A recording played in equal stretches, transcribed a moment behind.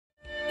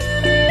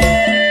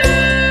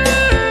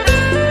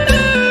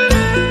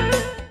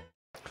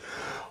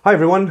Hi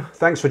everyone,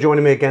 thanks for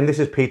joining me again. This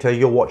is Peter,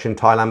 you're watching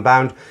Thailand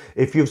Bound.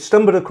 If you've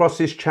stumbled across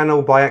this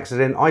channel by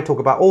accident, I talk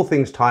about all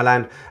things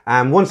Thailand,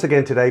 and once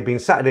again today, being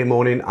Saturday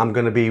morning, I'm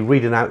going to be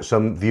reading out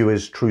some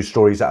viewers' true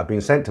stories that have been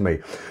sent to me.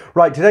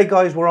 Right, today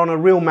guys, we're on a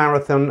real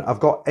marathon. I've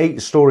got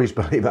 8 stories,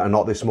 believe it or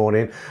not, this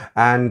morning,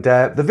 and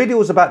the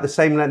video is about the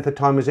same length of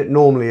time as it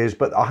normally is,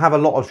 but I have a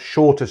lot of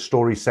shorter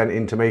stories sent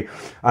in to me,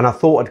 and I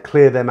thought I'd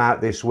clear them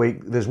out this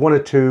week. There's 1 or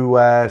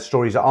 2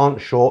 stories that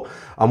aren't short,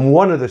 and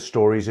one of the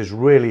stories is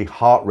really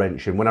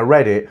heart-wrenching. When I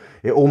read it,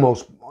 it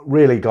almost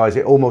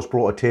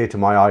brought a tear to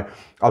my eye.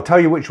 I'll tell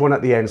you which one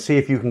at the end, see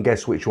if you can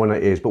guess which one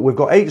it is. But we've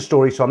got 8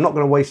 stories, so I'm not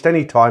going to waste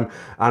any time,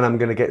 and I'm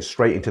going to get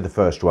straight into the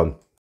first one.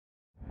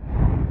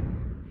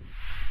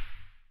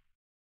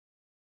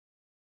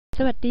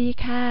 สวัสดี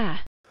ค่ะ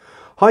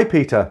Hi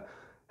Peter.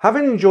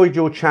 Having enjoyed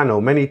your channel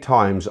many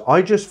times,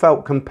 I just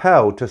felt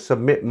compelled to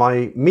submit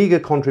my meagre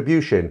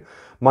contribution.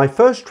 My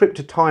first trip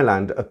to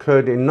Thailand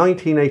occurred in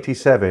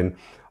 1987.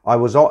 I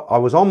was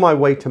on my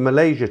way to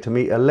Malaysia to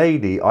meet a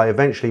lady I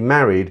eventually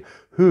married,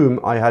 whom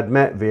I had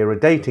met via a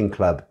dating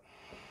club.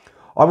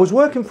 I was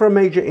working for a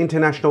major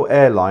international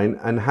airline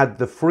and had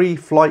the free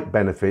flight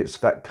benefits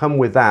that come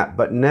with that,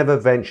 but never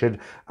ventured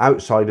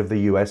outside of the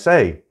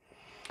USA.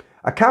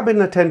 A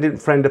cabin attendant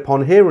friend,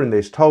 upon hearing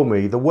this, told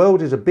me the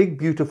world is a big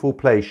beautiful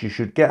place, you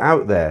should get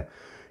out there.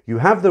 You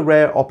have the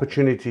rare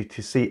opportunity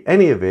to see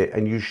any of it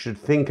and you should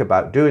think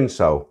about doing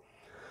so.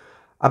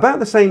 About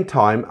the same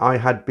time, I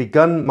had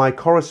begun my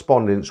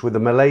correspondence with a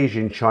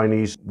Malaysian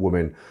Chinese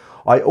woman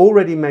I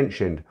already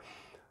mentioned.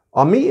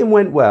 Our meeting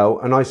went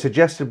well and I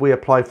suggested we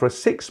apply for a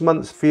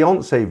 6-month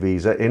fiancé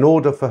visa in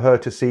order for her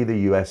to see the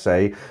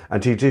USA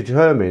and to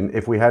determine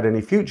if we had any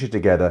future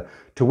together,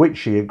 to which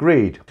she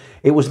agreed.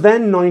 It was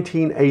then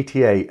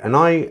 1988 and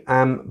I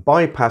am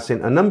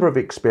bypassing a number of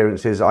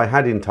experiences I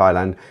had in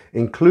Thailand,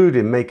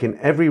 including making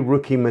every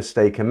rookie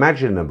mistake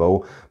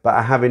imaginable,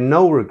 but having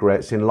no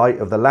regrets in light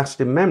of the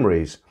lasting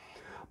memories.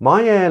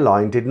 My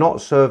airline did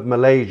not serve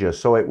Malaysia,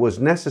 so it was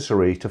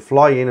necessary to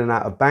fly in and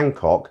out of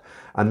Bangkok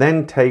and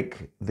then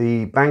take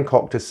the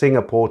Bangkok to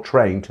Singapore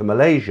train to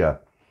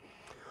Malaysia.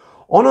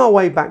 On our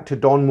way back to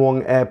Don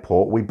Mueang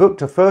Airport, we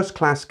booked a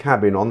first-class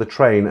cabin on the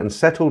train and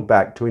settled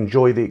back to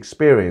enjoy the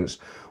experience,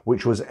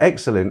 which was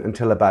excellent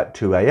until about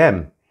 2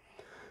 a.m.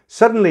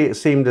 Suddenly it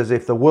seemed as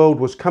if the world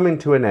was coming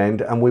to an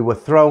end and we were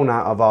thrown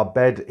out of our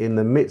bed in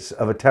the midst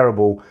of a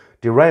terrible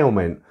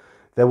derailment.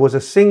 There was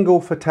a single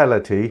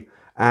fatality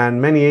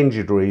and many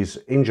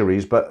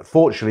injuries, but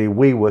fortunately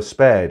we were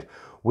spared.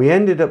 We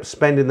ended up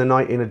spending the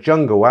night in a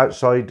jungle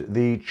outside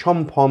the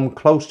Chompom,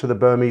 close to the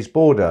Burmese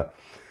border.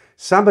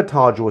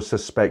 Sabotage was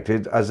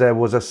suspected as there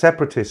was a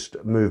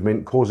separatist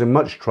movement causing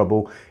much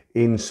trouble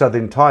in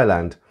southern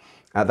Thailand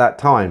at that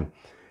time.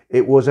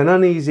 It was an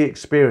uneasy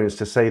experience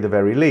to say the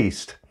very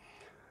least.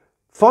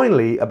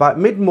 Finally, about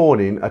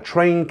mid-morning, a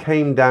train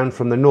came down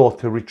from the north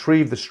to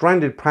retrieve the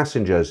stranded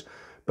passengers,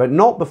 but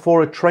not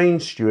before a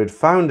train steward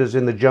found us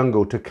in the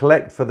jungle to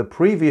collect for the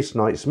previous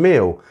night's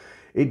meal.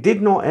 It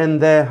did not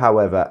end there,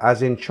 however,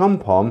 as in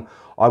Chompom,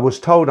 I was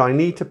told I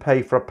need to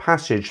pay for a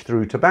passage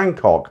through to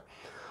Bangkok.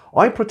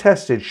 I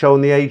protested,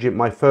 showing the agent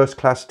my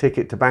first-class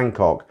ticket to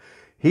Bangkok.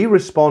 He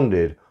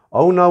responded,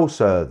 "Oh no,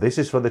 sir, this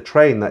is for the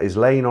train that is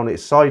laying on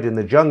its side in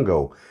the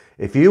jungle.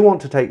 If you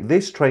want to take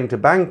this train to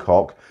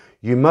Bangkok,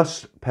 you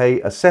must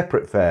pay a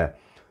separate fare."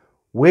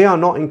 We are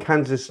not in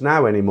Kansas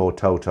now anymore,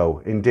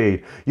 Toto.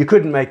 Indeed. You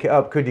couldn't make it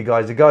up, could you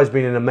guys? The guy's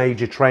been in a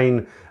major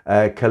train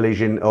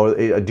collision or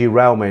a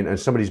derailment and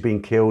somebody's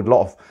been killed, a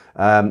lot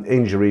of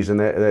injuries, and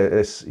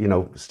they're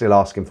still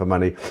asking for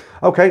money.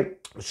 Okay,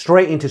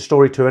 straight into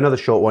story 2, another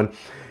short one.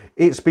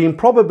 It's been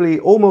probably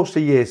almost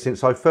a year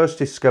since I first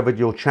discovered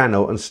your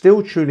channel and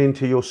still tune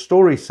into your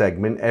story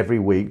segment every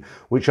week,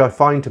 which I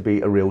find to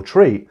be a real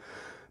treat.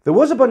 There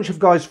was a bunch of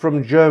guys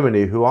from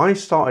Germany who I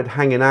started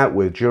hanging out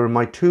with during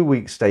my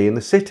 2-week stay in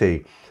the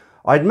city.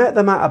 I'd met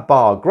them at a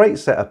bar, great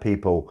set of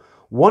people.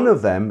 One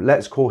of them,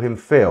 let's call him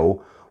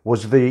Phil,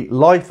 was the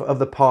life of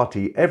the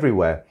party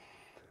everywhere.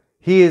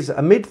 He is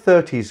a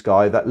mid-30s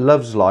guy that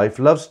loves life,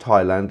 loves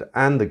Thailand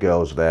and the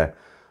girls there.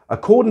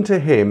 According to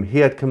him, he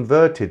had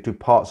converted to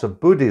parts of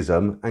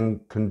Buddhism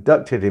and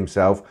conducted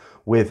himself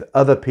with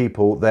other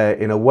people there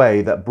in a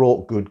way that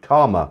brought good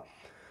karma.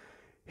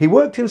 He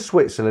worked in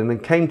Switzerland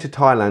and came to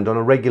Thailand on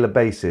a regular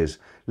basis,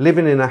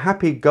 living in a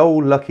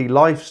happy-go-lucky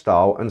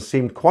lifestyle and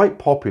seemed quite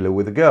popular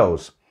with the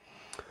girls.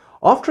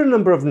 After a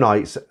number of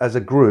nights as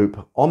a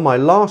group, on my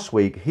last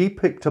week, he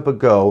picked up a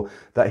girl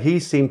that he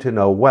seemed to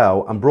know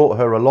well and brought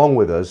her along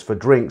with us for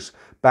drinks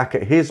back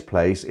at his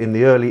place in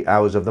the early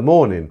hours of the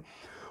morning.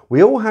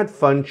 We all had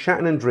fun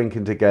chatting and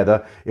drinking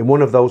together in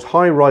one of those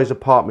high-rise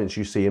apartments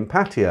you see in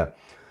Pattaya.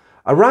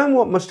 Around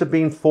what must have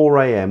been 4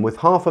 a.m, with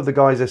half of the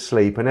guys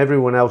asleep and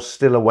everyone else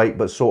still awake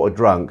but sort of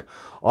drunk,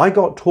 I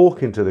got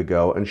talking to the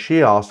girl and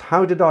she asked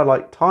how did I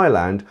like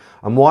Thailand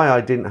and why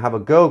I didn't have a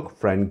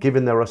girlfriend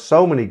given there are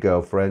so many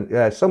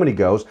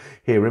girls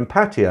here in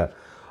Pattaya.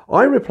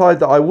 I replied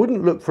that I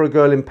wouldn't look for a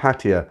girl in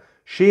Pattaya.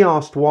 She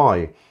asked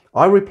why.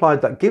 I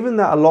replied that given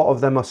that a lot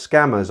of them are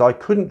scammers, I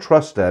couldn't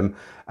trust them,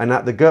 and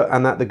that the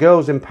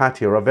girls in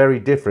Pattaya are very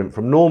different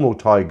from normal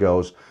Thai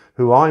girls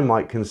who I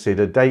might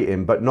consider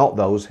dating, but not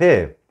those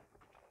here.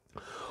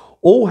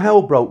 All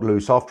hell broke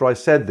loose after I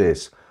said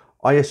this.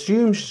 I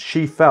assumed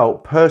she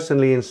felt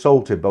personally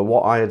insulted by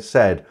what I had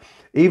said,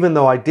 even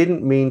though I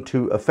didn't mean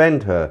to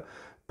offend her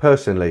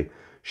personally.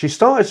 She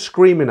started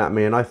screaming at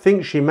me, and I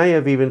think she may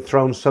have even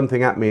thrown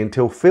something at me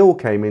until Phil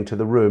came into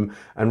the room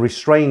and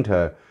restrained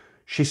her.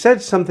 She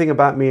said something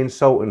about me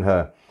insulting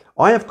her.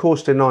 I, of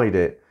course, denied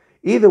it.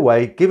 Either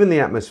way, given the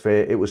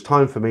atmosphere, it was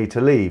time for me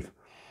to leave.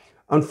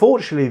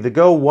 Unfortunately, the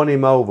girl won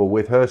him over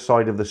with her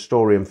side of the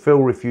story, and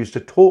Phil refused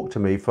to talk to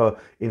me for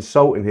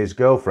insulting his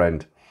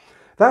girlfriend.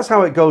 That's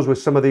how it goes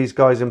with some of these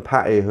guys in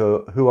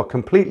Pattaya who are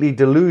completely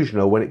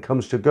delusional when it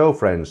comes to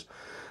girlfriends.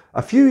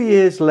 A few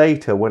years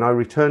later, when I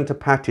returned to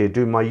Pattaya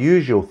doing my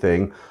usual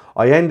thing,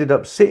 I ended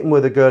up sitting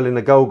with a girl in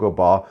a go-go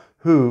bar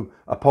who,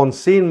 upon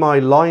seeing my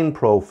line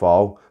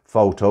profile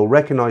photo,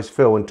 recognized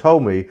Phil and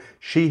told me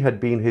she had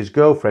been his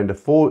girlfriend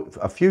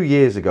a few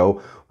years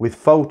ago with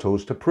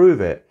photos to prove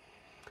it.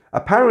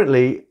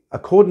 Apparently,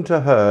 according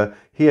to her,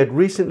 he had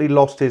recently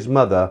lost his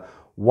mother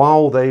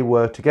while they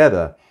were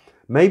together.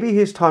 Maybe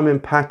his time in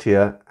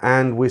Pattaya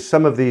and with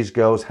some of these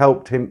girls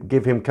helped him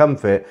give him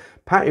comfort.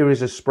 Pattaya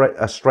is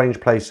a strange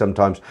place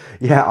sometimes.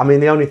 Yeah, I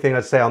mean, the only thing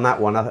I'd say on that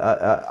one,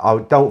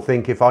 I don't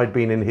think if I'd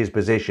been in his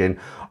position,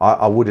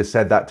 I would have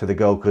said that to the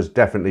girl, because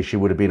definitely she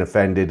would have been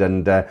offended,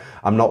 and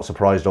I'm not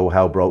surprised all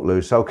hell broke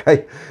loose.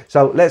 Okay,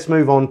 so let's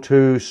move on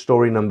to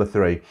story number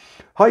 3.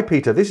 Hi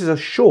Peter, this is a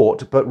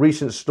short but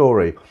recent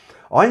story.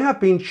 I have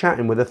been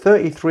chatting with a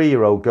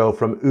 33-year-old girl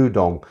from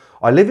Udon.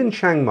 I live in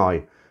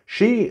Chiang-Mai.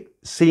 She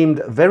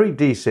seemed very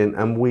decent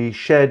and we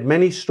shared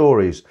many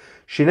stories.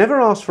 She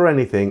never asked for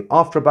anything.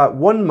 After about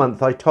 1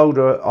 month, I told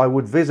her I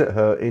would visit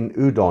her in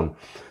Udon.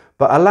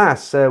 But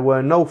alas, there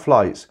were no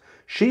flights.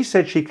 She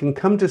said she can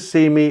come to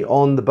see me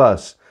on the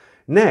bus.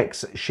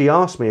 Next, she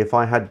asked me if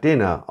I had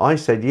dinner. I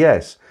said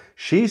yes.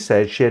 She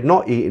said she had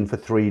not eaten for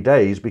 3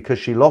 days because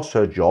she lost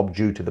her job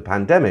due to the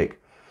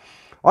pandemic.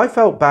 I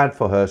felt bad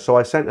for her, so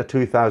I sent her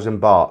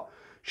 2,000 baht.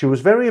 She was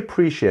very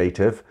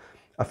appreciative.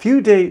 A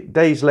few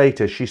days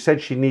later, she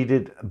said she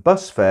needed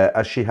bus fare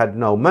as she had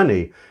no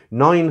money,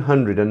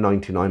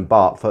 999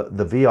 baht for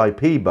the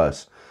VIP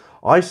bus.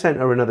 I sent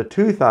her another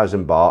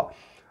 2,000 baht.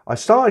 I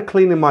started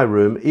cleaning my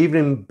room,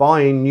 even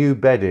buying new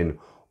bedding.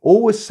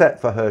 All was set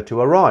for her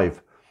to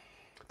arrive.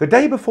 The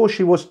day before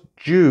she was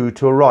due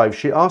to arrive,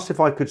 she asked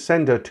if I could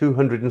send her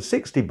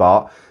 260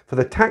 baht for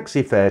the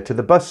taxi fare to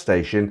the bus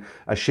station,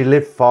 as she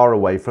lived far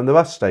away from the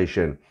bus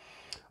station.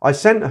 I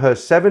sent her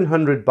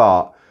 700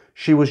 baht.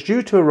 She was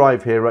due to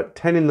arrive here at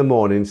 10 in the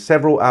morning.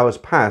 Several hours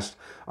passed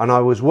and I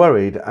was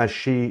worried as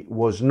she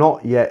was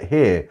not yet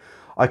here.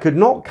 I could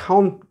not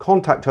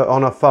contact her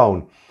on her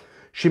phone.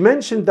 She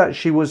mentioned that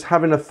she was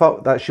having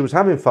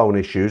phone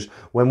issues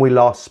when we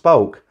last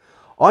spoke.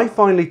 I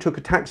finally took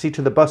a taxi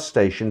to the bus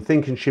station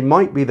thinking she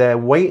might be there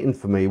waiting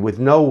for me with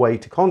no way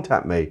to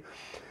contact me.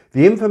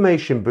 The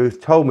information booth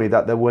told me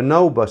that there were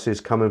no buses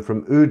coming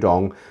from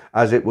Udon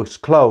as it was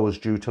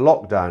closed due to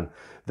lockdown.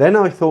 Then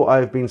I thought I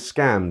had been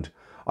scammed.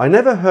 I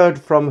never heard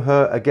from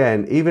her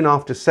again. Even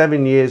after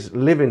 7 years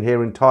living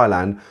here in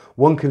Thailand,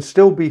 one can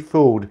still be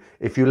fooled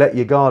if you let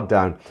your guard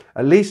down.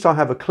 At least I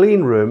have a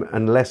clean room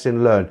and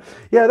lesson learned.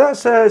 Yeah,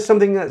 that's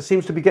something that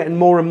seems to be getting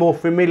more and more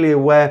familiar,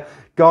 where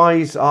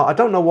guys, I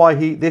don't know why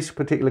this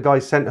particular guy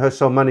sent her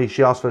some money.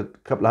 She asked for a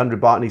couple of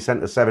hundred baht and he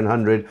sent her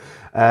 700.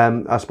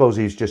 I suppose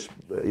he's just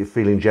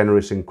feeling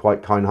generous and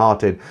quite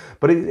kind-hearted.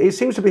 But it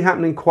seems to be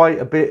happening quite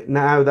a bit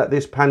now that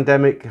this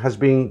pandemic has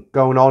been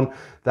going on,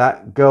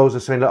 that girls are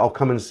saying, look, I'll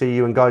come and see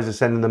you, and guys are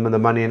sending them the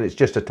money, and it's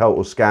just a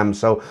total scam.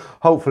 So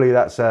hopefully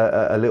that's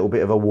a little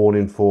bit of a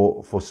warning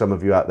for some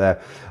of you out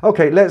there.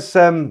 Okay,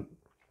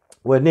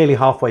 we're nearly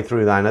halfway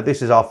through now.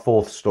 This is our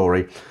 4th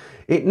story.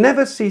 It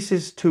never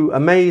ceases to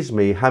amaze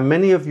me how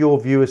many of your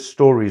viewers'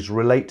 stories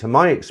relate to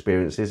my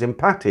experiences in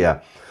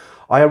Pattaya.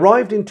 I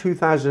arrived in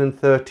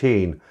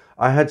 2013.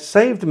 I had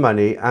saved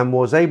money and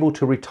was able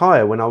to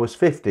retire when I was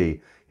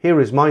 50. Here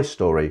is my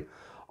story.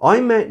 I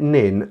met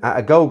Nin at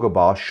a go-go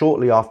bar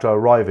shortly after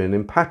arriving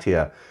in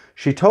Pattaya.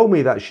 She told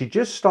me that she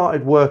just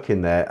started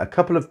working there a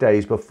couple of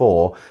days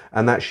before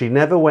and that she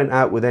never went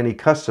out with any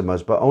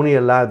customers but only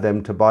allowed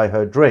them to buy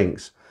her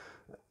drinks.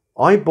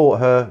 I brought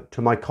her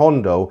to my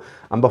condo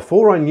and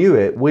before I knew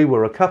it, we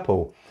were a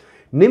couple.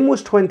 Nim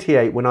was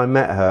 28 when I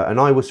met her and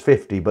I was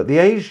 50, but the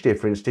age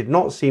difference did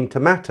not seem to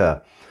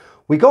matter.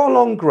 We got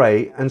along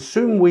great and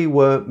soon we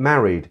were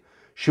married.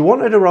 She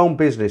wanted her own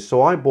business,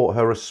 so I bought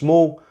her a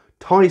small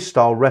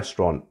Thai-style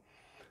restaurant.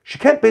 She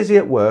kept busy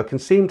at work and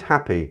seemed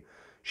happy.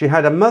 She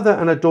had a mother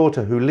and a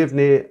daughter who lived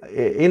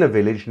in a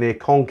village near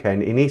Khon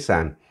Kaen in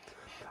Isan.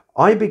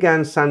 I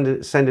began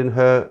sending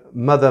her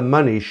mother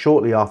money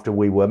shortly after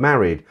we were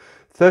married,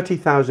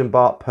 30,000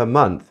 baht per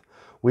month.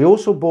 We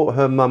also bought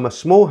her mum a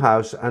small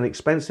house and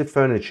expensive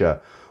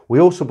furniture. We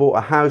also bought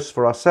a house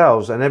for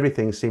ourselves and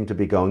everything seemed to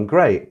be going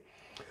great.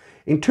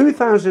 In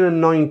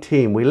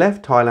 2019, we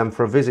left Thailand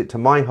for a visit to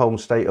my home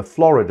state of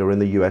Florida in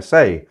the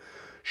USA.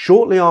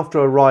 Shortly after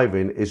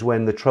arriving is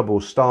when the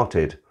troubles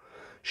started.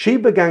 She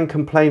began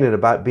complaining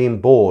about being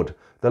bored.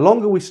 The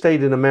longer we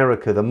stayed in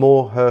America, the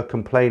more her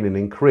complaining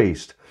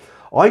increased.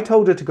 I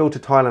told her to go to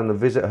Thailand and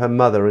visit her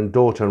mother and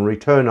daughter and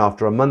return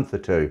after a month or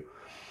two.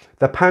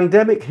 The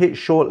pandemic hit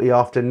shortly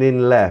after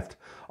Nin left.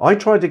 I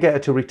tried to get her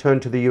to return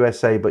to the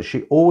USA, but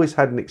she always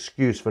had an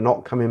excuse for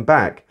not coming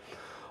back.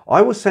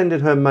 I was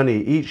sending her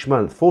money each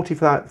month,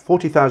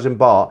 40,000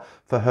 baht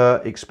for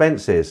her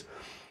expenses.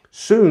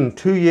 Soon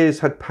 2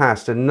 years had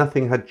passed and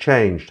nothing had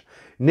changed.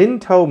 Nin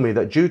told me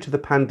that due to the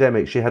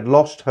pandemic she had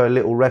lost her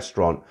little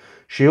restaurant.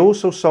 She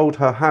also sold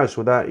her house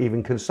without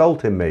even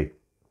consulting me.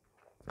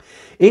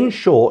 In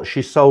short,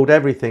 she sold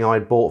everything I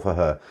had bought for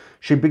her.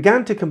 She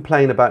began to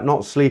complain about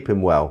not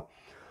sleeping well.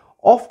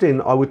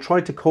 Often I would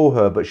try to call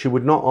her, but she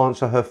would not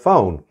answer her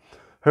phone.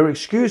 Her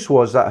excuse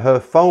was that her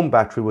phone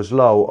battery was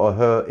low or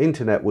her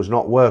internet was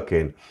not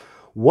working.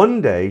 One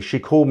day she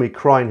called me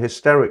crying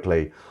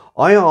hysterically.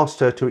 I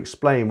asked her to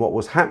explain what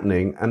was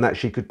happening and that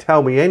she could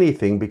tell me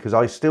anything because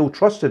I still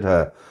trusted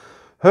her.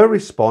 Her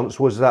response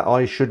was that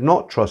I should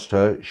not trust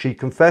her. She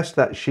confessed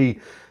that she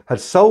had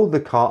sold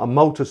the car and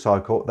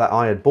motorcycle that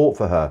I had bought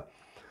for her.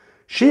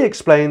 She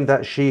explained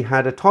that she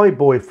had a Thai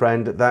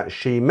boyfriend that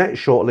she met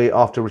shortly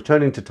after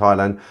returning to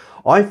Thailand.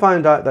 I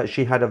found out that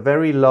he had a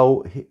very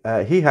low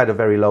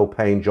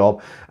paying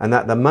job and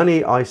that the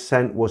money I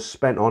sent was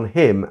spent on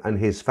him and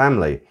his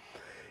family.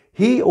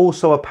 He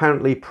also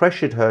apparently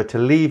pressured her to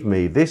leave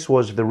me. This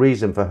was the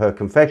reason for her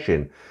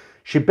confession.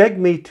 She begged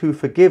me to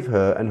forgive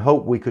her and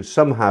hoped we could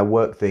somehow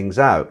work things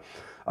out.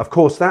 Of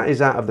course, that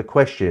is out of the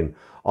question.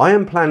 I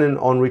am planning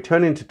on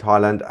returning to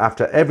Thailand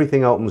after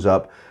everything opens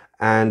up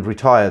and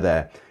retire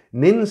there.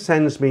 Nin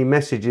sends me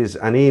messages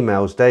and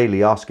emails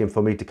daily asking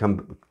for me to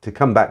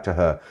come back to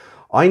her.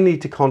 I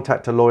need to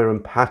contact a lawyer in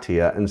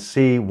Pattaya and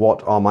see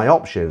what are my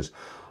options.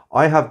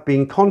 I have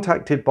been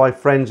contacted by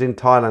friends in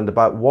Thailand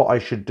about what I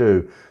should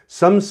do.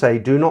 Some say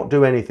do not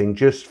do anything,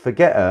 just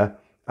forget her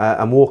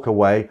and walk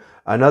away.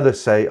 And others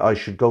say I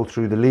should go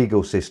through the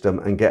legal system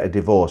and get a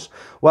divorce.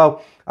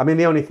 Well, I mean,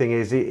 the only thing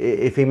is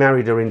if he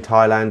married her in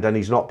Thailand and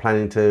he's not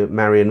planning to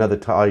marry another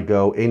Thai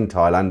girl in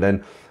Thailand,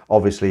 then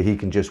obviously he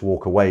can just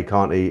walk away,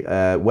 can't he?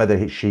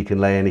 Whether she can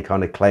lay any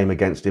kind of claim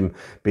against him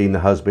being the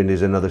husband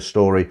is another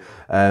story.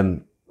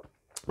 But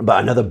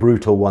another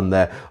brutal one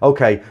there.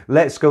 Okay,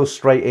 let's go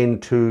straight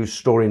into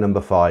story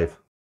number 5.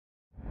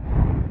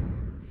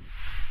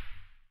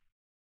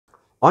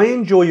 I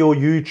enjoy your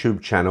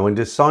YouTube channel and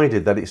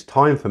decided that it's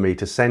time for me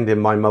to send in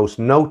my most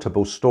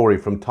notable story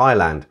from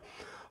Thailand.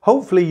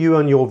 Hopefully you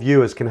and your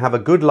viewers can have a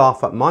good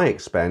laugh at my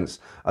expense,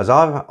 as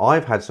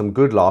I've had some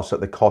good laughs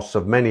at the costs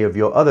of many of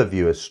your other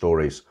viewers'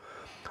 stories.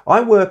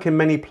 I work in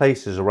many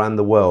places around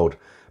the world.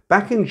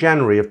 Back in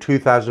January of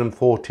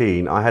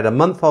 2014, I had a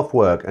month off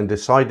work and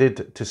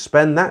decided to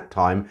spend that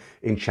time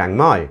in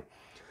Chang-Mia.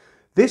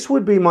 This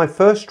would be my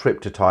first trip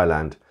to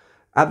Thailand.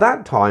 At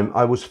that time,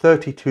 I was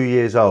 32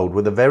 years old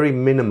with a very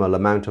minimal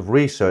amount of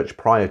research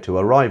prior to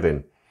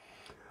arriving.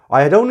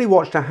 I had only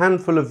watched a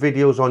handful of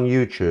videos on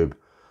YouTube.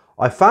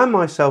 I found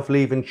myself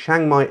leaving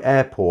Chiang Mai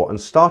airport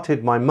and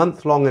started my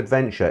month-long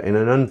adventure in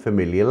an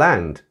unfamiliar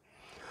land.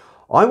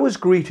 I was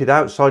greeted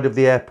outside of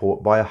the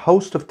airport by a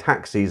host of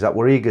taxis that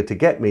were eager to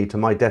get me to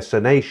my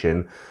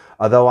destination,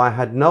 although I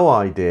had no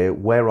idea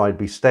where I'd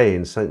be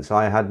staying since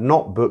I had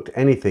not booked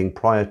anything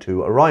prior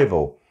to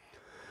arrival.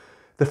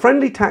 The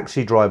friendly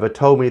taxi driver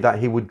told me that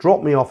he would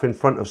drop me off in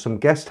front of some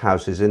guest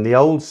houses in the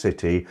old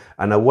city,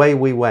 and away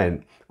we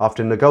went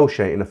after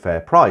negotiating a fair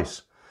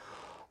price.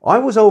 I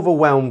was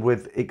overwhelmed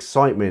with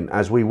excitement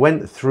as we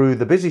went through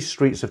the busy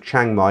streets of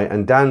Chiang Mai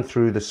and down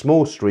through the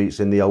small streets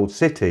in the old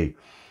city.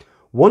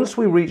 Once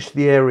we reached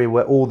the area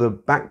where all the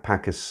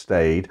backpackers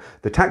stayed,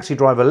 the taxi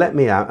driver let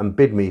me out and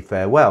bid me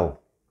farewell.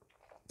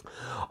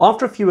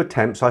 After a few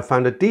attempts, I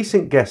found a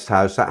decent guest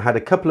house that had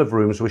a couple of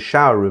rooms with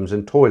shower rooms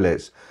and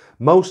toilets.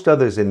 Most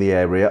others in the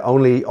area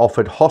only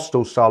offered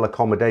hostel-style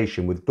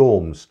accommodation with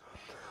dorms.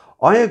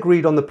 I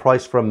agreed on the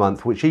price for a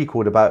month, which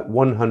equaled about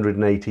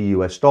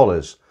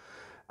 $180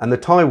 and the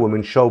Thai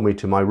woman showed me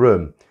to my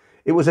room.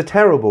 It was a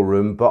terrible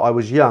room, but I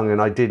was young and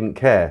I didn't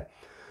care.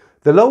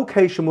 The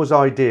location was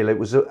ideal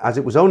as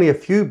it was only a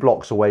few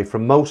blocks away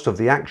from most of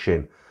the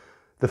action.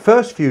 The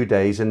first few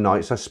days and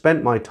nights I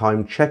spent my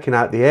time checking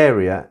out the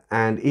area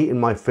and eating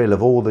my fill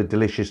of all the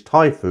delicious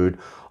Thai food.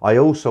 I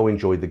also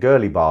enjoyed the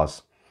girly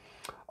bars.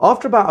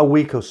 After about a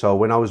week or so,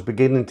 when I was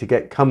beginning to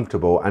get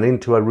comfortable and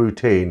into a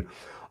routine,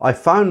 I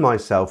found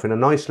myself in a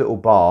nice little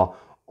bar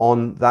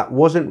that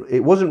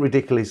wasn't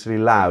ridiculously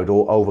loud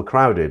or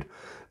overcrowded.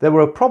 There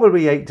were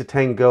probably 8 to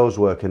 10 girls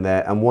working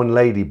there and one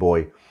lady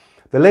boy.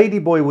 The lady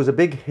boy was a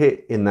big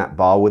hit in that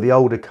bar with the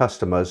older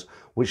customers,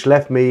 which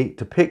left me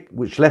the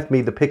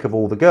pick of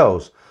all the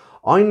girls.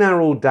 I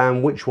narrowed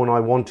down which one I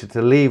wanted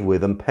to leave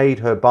with and paid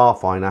her bar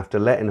fine after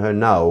letting her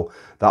know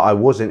that I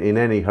wasn't in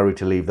any hurry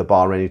to leave the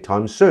bar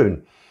anytime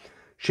soon.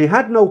 She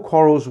had no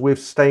quarrels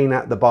with staying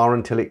at the bar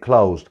until it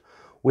closed.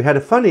 We had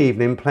a fun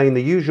evening playing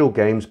the usual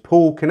games,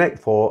 pool, Connect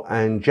 4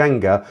 and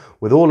Jenga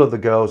with all of the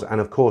girls, and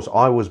of course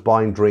I was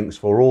buying drinks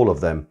for all of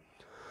them.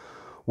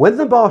 When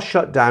the bar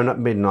shut down at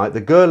midnight,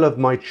 the girl of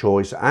my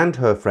choice and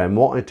her friend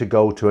wanted to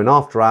go to an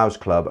after hours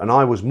club, and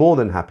I was more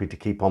than happy to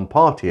keep on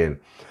partying.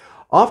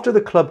 After the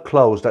club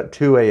closed at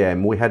 2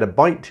 a.m, we had a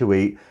bite to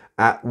eat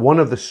at one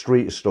of the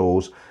street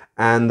stalls,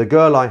 and the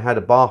girl I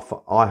had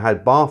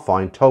bar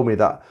fined told me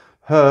that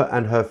her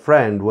and her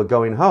friend were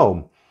going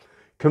home.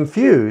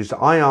 Confused,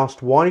 I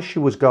asked why she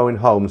was going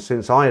home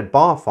since I had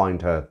bar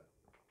fined her.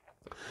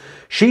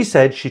 She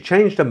said she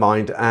changed her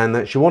mind and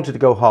that she wanted to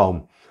go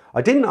home.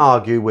 I didn't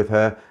argue with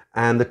her,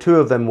 and the two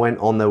of them went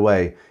on their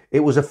way.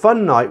 It was a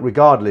fun night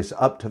regardless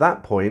up to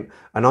that point,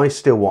 and I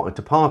still wanted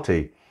to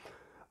party.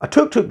 A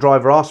tuk-tuk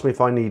driver asked me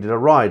if I needed a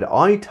ride.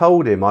 I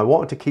told him I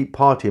wanted to keep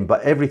partying,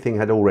 but everything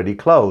had already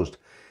closed.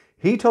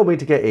 He told me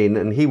to get in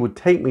and he would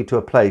take me to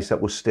a place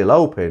that was still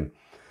open.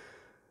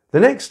 The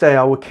next day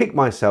I would kick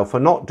myself for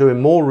not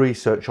doing more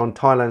research on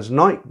Thailand's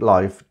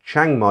nightlife,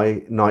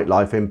 Chiang-Mai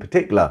nightlife in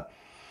particular.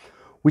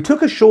 We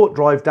took a short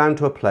drive down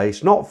to a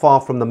place not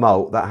far from the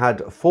moat that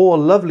had 4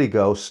 lovely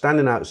girls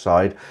standing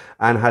outside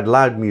and had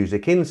loud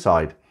music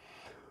inside.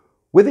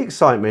 With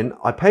excitement,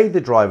 I paid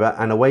the driver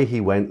and away he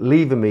went,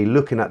 leaving me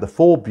looking at the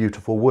 4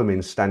 beautiful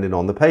women standing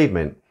on the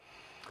pavement.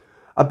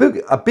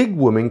 A big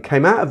woman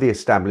came out of the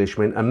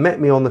establishment and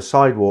met me on the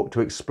sidewalk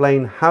to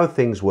explain how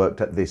things worked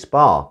at this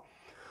bar.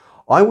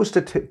 I was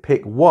to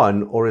pick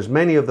one or as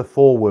many of the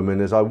 4 women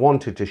as I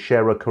wanted to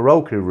share a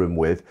karaoke room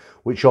with,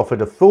 which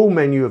offered a full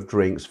menu of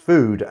drinks,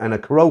 food and a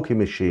karaoke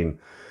machine.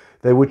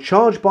 They would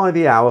charge by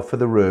the hour for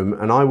the room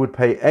and I would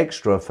pay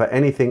extra for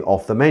anything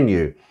off the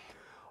menu.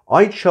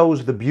 I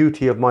chose the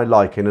beauty of my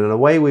liking and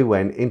away we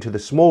went into the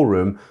small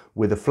room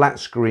with a flat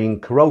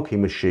screen karaoke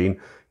machine,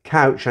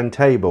 couch and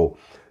table.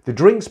 The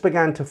drinks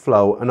began to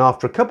flow, and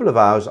after a couple of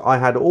hours I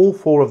had all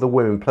 4 of the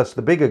women plus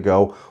the bigger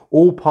girl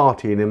all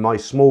partying in my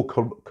small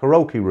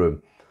karaoke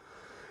room.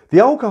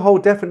 The alcohol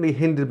definitely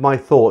hindered my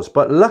thoughts,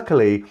 but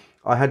luckily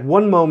I had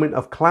one moment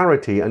of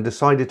clarity and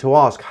decided to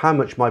ask how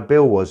much my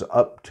bill was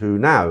up to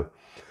now.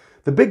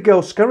 The big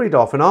girl scurried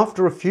off and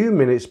after a few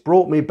minutes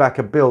brought me back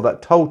a bill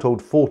that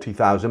totaled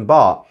 40,000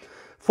 baht.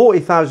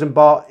 40,000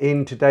 baht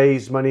in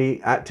today's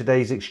money at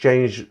today's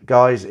exchange,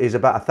 guys, is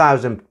about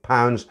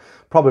 £1,000,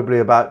 probably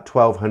about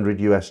 1,200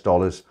 US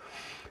dollars.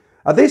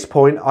 At this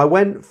point, I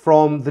went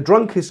from the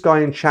drunkest guy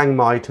in Chiang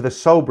Mai to the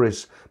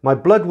soberest. My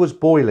blood was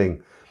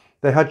boiling.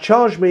 They had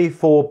charged me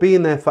for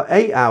being there for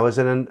 8 hours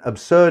and an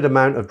absurd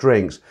amount of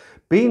drinks.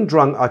 Being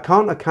drunk, I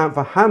can't account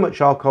for how much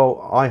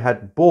alcohol I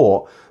had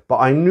bought, but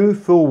I knew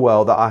full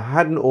well that I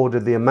hadn't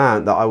ordered the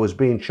amount that I was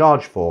being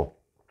charged for.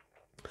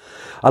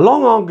 A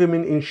long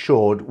argument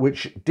ensued,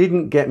 which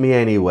didn't get me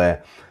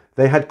anywhere.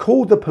 They had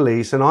called the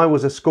police and I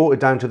was escorted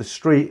down to the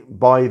street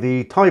by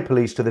the Thai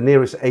police to the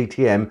nearest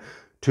ATM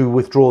to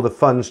withdraw the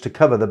funds to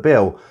cover the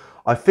bill.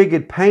 I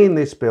figured paying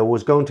this bill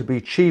was going to be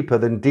cheaper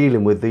than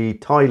dealing with the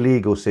Thai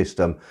legal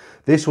system.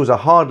 This was a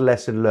hard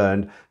lesson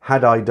learned.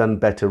 Had I done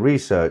better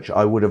research,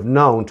 I would have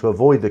known to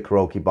avoid the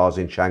karaoke bars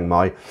in Chiang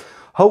Mai.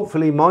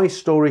 Hopefully my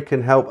story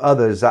can help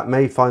others that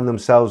may find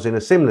themselves in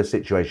a similar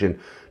situation.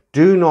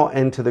 Do not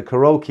enter the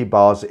karaoke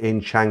bars in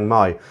Chiang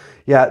Mai.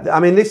 Yeah, I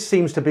mean, this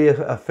seems to be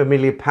a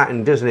familiar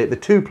pattern, doesn't it? The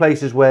 2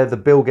 places where the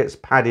bill gets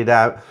padded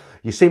out,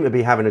 you seem to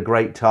be having a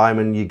great time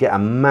and you get a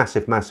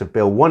massive, massive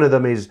bill. One of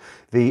them is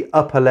the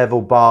upper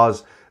level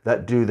bars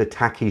that do the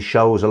tacky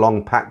shows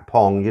along Pat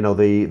Pong, you know,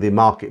 the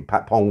market,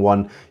 Pat Pong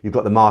one. You've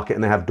got the market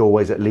and they have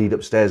doorways that lead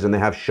upstairs and they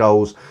have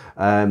shows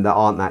that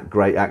aren't that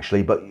great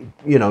actually, but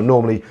you know,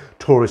 normally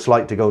tourists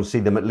like to go and see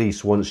them at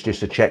least once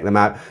just to check them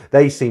out.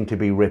 They seem to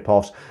be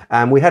rip-offs.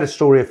 And we had a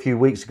story a few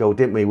weeks ago,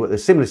 didn't we, with a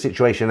similar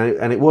situation,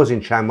 and it was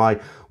in Chiang Mai,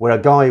 where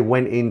a guy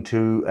went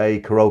into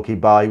a karaoke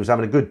bar. He was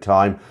having a good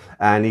time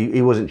and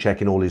he wasn't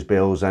checking all his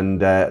bills,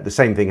 and the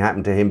same thing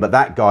happened to him. But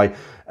that guy,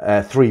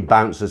 3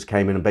 bouncers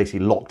came in and basically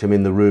locked him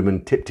in the room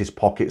and tipped his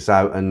pockets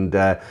out, and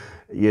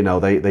you know,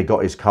 they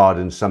got his card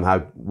and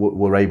somehow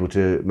were able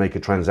to make a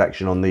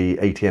transaction on the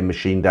ATM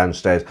machine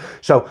downstairs.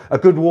 So a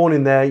good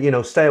warning there, you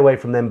know, stay away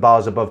from them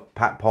bars above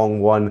Pat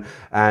Pong 1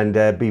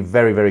 and be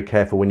very, very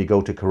careful when you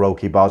go to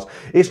karaoke bars.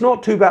 It's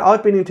not too bad.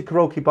 I've been into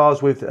karaoke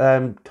bars with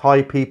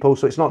Thai people,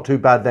 so it's not too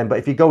bad then. But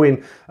if you go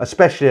in,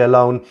 especially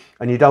alone,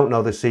 and you don't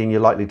know the scene,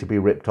 you're likely to be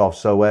ripped off.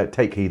 So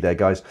take heed there,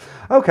 guys.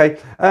 Okay,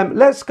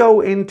 let's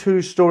go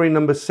into story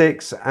number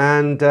 6.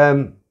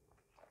 And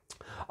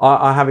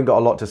I haven't got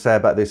a lot to say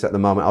about this at the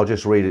moment. I'll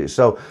just read it.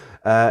 So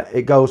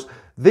it goes,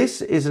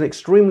 this is an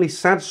extremely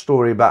sad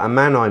story about a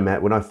man I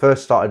met when I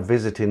first started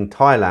visiting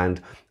Thailand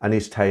and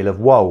his tale of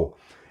woe.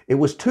 It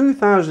was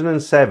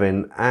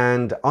 2007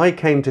 and I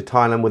came to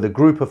Thailand with a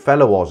group of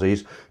fellow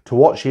Aussies to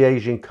watch the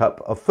Asian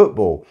Cup of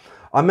football.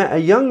 I met a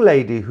young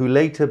lady who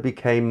later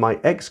became my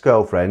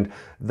ex-girlfriend.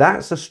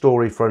 That's a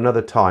story for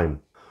another time.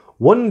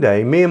 One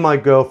day, me and my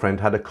girlfriend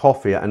had a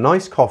coffee at a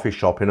nice coffee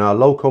shop in our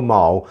local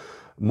mall,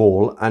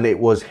 and it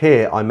was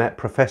here I met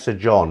Professor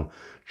John.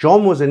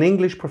 John was an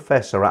English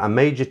professor at a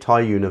major Thai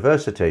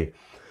university.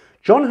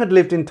 John had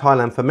lived in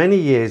Thailand for many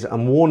years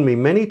and warned me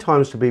many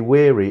times to be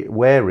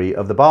wary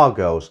of the bar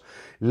girls.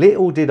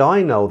 Little did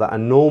I know that a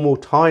normal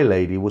Thai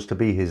lady was to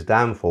be his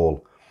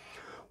downfall.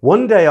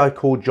 One day I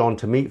called John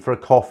to meet for a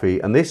coffee,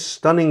 and this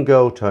stunning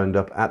girl turned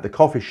up at the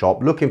coffee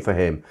shop looking for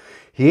him.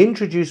 He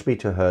introduced me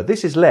to her.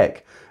 This is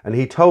Lek, and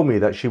he told me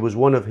that she was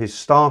one of his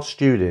star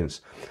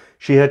students.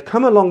 She had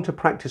come along to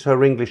practice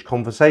her English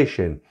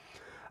conversation.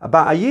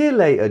 About a year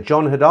later,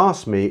 John had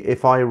asked me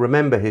if I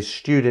remember his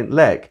student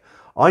Lek.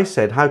 I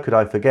said, how could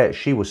I forget?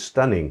 She was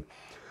stunning.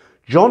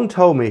 John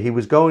told me he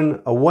was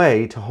going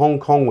away to Hong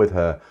Kong with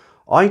her.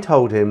 I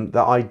told him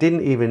that I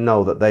didn't even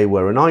know that they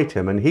were an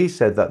item, and he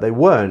said that they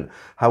weren't.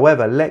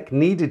 However, Lek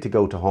needed to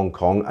go to Hong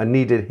Kong and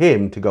needed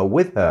him to go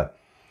with her.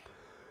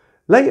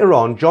 Later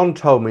on, John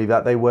told me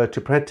that they were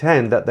to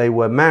pretend that they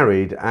were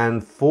married,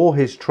 and for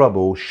his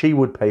trouble, she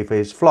would pay for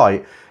his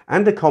flight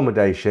and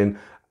accommodation.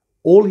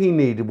 All he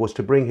needed was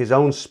to bring his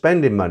own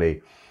spending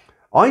money.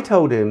 I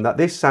told him that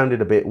this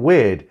sounded a bit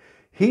weird.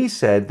 He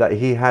said that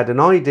he had an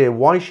idea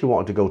why she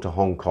wanted to go to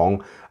Hong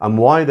Kong and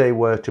why they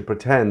were to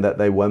pretend that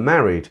they were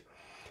married.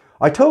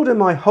 I told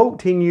him I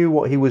hoped he knew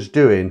what he was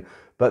doing,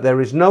 but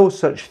there is no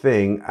such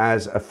thing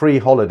as a free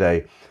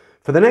holiday.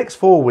 For the next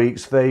 4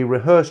 weeks, they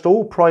rehearsed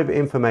all private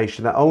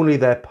information that only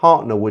their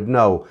partner would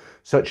know,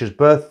 such as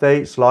birth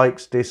dates,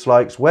 likes,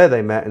 dislikes, where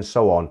they met, and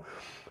so on.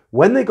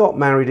 When they got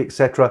married,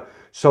 etc.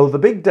 So the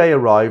big day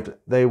arrived.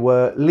 They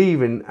were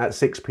leaving at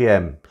 6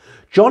 p.m.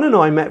 John and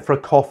I met for a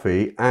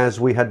coffee, as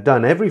we had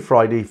done every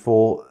Friday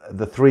for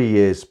the 3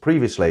 years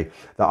previously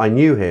that I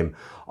knew him.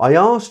 I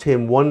asked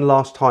him one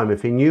last time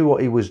if he knew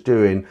what he was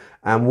doing,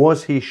 and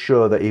was he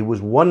sure that he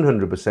was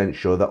 100%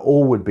 sure that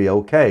all would be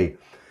okay.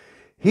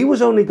 He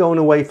was only going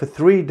away for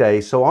 3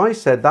 days, so I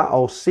said that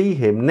I'll see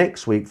him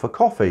next week for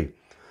coffee.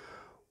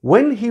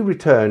 When he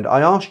returned,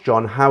 I asked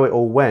John how it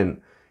all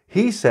went.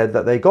 He said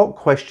that they got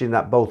questioned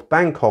at both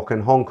Bangkok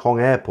and Hong Kong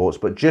airports,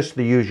 but just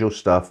the usual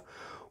stuff: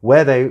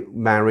 where they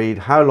married,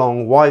 how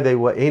long, why they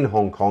were in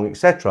Hong Kong,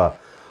 etc.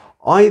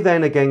 I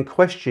then again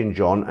questioned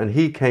John, and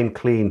he came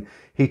clean.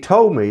 He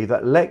told me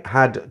that Lek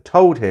had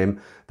told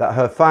him that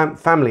her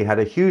family had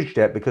a huge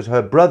debt because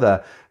her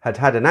brother had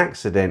had an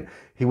accident.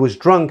 He was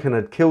drunk and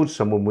had killed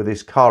someone with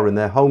his car in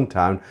their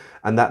hometown,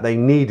 and that they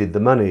needed the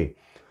money.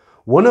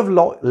 One of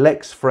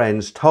Lek's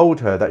friends told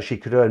her that she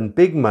could earn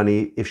big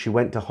money if she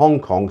went to Hong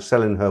Kong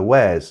selling her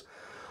wares.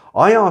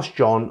 I asked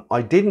John,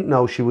 I didn't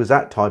know she was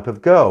that type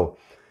of girl.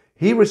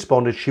 He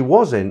responded she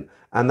wasn't,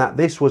 and that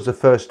this was the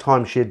first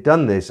time she had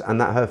done this,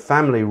 and that her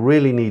family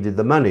really needed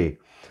the money.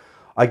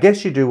 I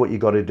guess you do what you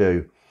got to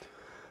do.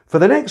 For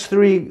the next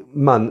 3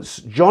 months,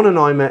 John and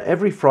I met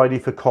every Friday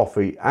for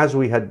coffee, as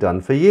we had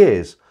done for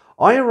years.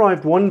 I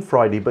arrived one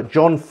Friday, but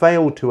John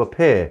failed to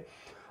appear.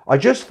 I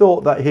just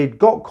thought that he'd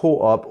got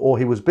caught up, or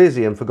he was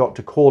busy and forgot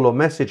to call or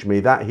message me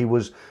that he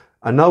was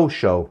a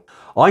no-show.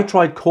 I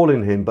tried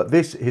calling him, but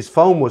his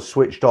phone was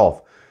switched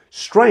off.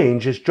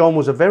 Strange, as John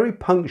was a very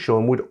punctual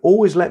and would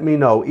always let me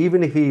know,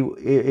 even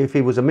if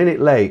he was a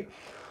minute late.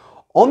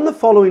 On the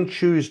following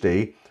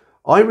Tuesday,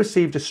 I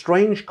received a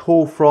strange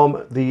call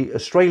from the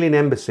Australian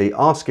Embassy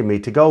asking me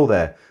to go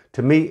there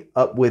to meet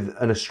up with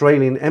an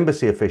Australian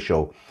Embassy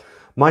official.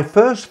 My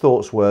first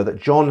thoughts were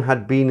that John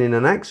had been in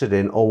an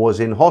accident or was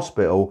in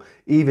hospital,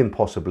 even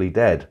possibly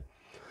dead.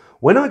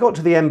 When I got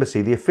to the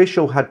embassy, the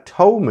official had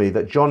told me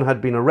that John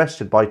had been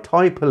arrested by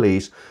Thai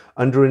police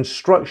under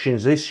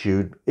instructions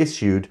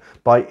issued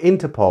by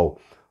Interpol.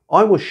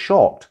 I was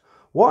shocked.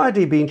 What had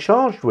he been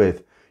charged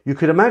with? You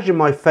could imagine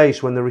my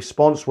face when the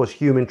response was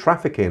human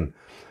trafficking.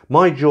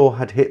 My jaw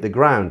had hit the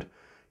ground.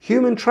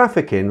 Human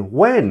trafficking?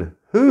 When?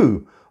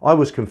 Who? I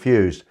was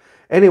confused.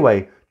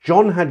 Anyway,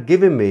 John had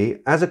given me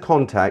as a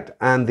contact,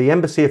 and the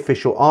embassy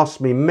official asked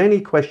me many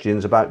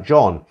questions about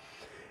John.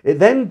 It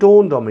then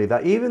dawned on me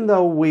that even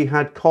though we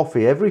had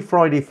coffee every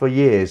Friday for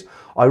years,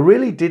 I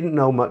really didn't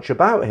know much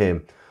about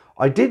him.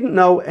 I didn't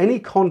know any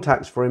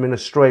contacts for him in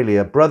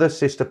Australia, brother,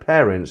 sister,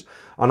 parents,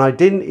 and I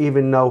didn't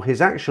even know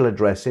his actual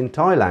address in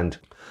Thailand.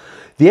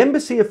 The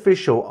embassy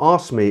official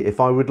asked me if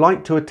I would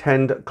like to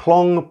attend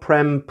Klong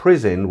Prem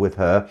prison with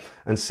her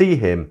and see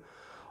him.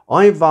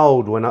 I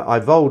vowed when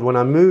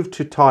I moved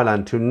to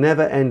Thailand to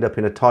never end up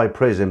in a Thai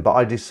prison, but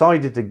I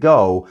decided to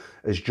go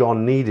as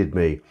John needed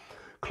me.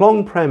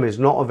 Klong Prem is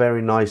not a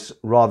very nice,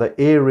 rather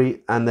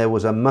eerie, and there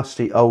was a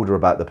musty odour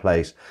about the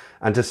place.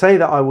 And to say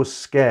that I was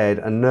scared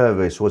and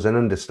nervous was an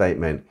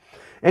understatement.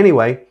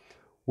 Anyway,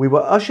 we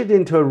were ushered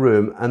into a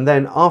room, and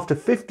then after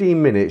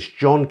 15 minutes,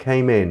 John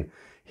came in.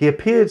 He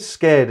appeared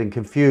scared and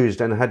confused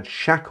and had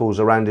shackles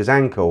around his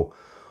ankle.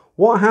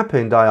 What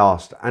happened? I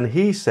asked, and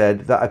he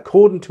said that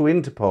according to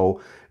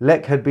Interpol,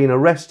 Lek had been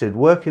arrested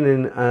working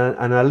in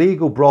an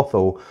illegal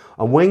brothel,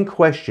 and when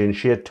questioned,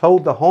 she had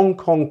told the Hong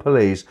Kong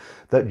police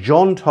that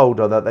John told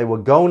her that they were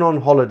going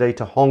on holiday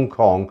to Hong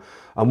Kong,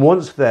 and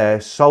once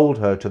there, sold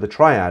her to the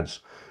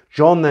triads.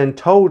 John then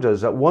told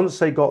us that once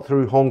they got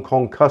through Hong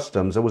Kong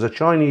customs, there was a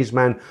Chinese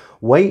man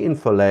waiting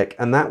for Lek,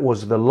 and that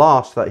was the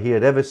last that he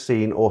had ever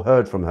seen or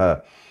heard from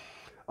her.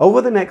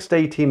 Over the next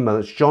 18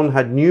 months, John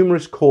had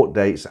numerous court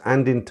dates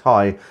and in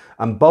Thai,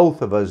 and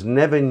both of us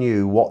never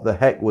knew what the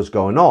heck was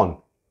going on.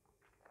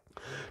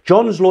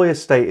 John's lawyer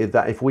stated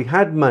that if we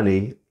had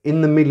money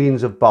in the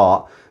millions of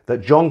baht,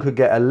 that John could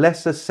get a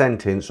lesser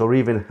sentence or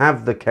even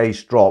have the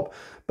case drop,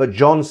 but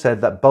John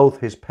said that both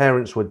his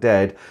parents were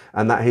dead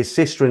and that his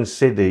sister in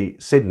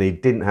Sydney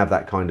didn't have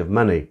that kind of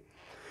money.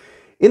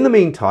 In the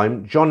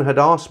meantime, John had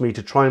asked me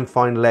to try and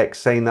find Lex,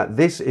 saying that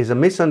this is a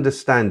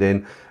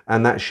misunderstanding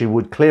and that she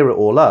would clear it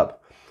all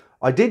up.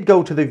 I did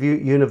go to the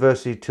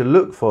university to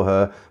look for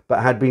her,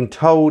 but had been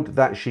told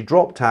that she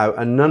dropped out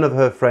and none of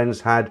her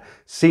friends had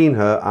seen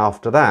her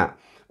after that.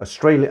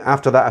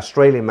 After that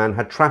Australian man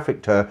had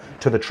trafficked her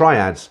to the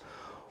triads.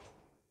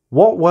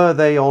 What were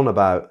they on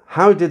about?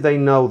 How did they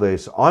know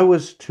this? I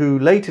was to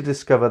later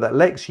discover that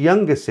Lex's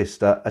younger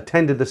sister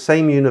attended the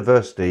same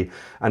university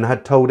and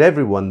had told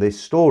everyone this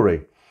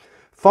story.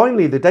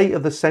 Finally, the date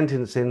of the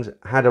sentencing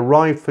had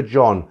arrived for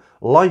John.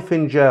 Life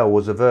in jail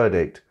was a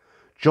verdict.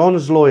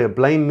 John's lawyer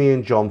blamed me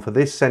and John for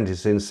this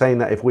sentencing, saying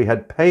that if we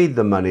had paid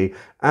the money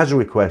as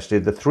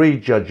requested, the three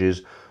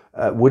judges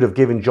would have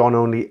given John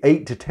only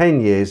 8 to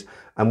 10 years,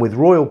 and with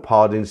royal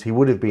pardons he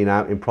would have been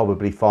out in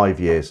probably 5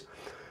 years.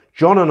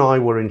 John and I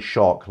were in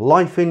shock.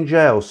 Life in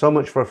jail, so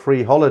much for a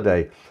free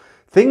holiday.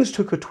 Things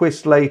took a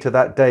twist later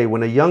that day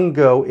when a young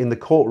girl in the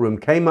courtroom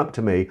came up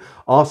to me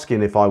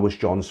asking if I was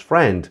John's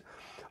friend.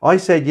 I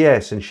said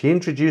yes, and she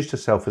introduced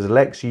herself as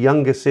Lex's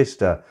younger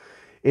sister.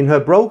 In her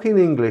broken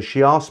English,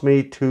 she asked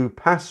me to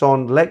pass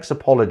on Lex's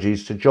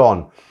apologies to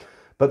John,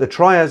 but the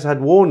triads had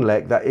warned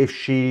Lex that if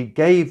she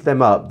gave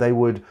them up, they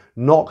would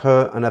knock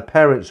her and her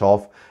parents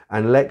off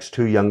and Lex's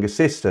two younger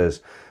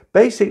sisters.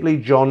 Basically,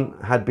 John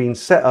had been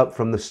set up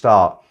from the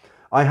start.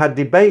 I had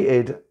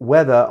debated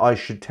whether I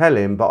should tell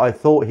him, but I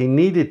thought he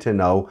needed to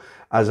know,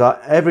 as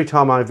every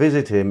time I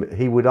visit him,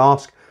 he would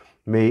ask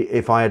me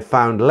if I had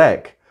found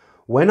Lex.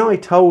 When I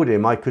told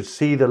him, I could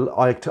see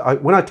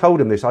when I told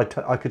him this, I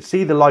could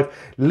see the life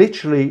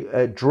literally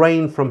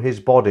drain from his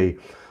body.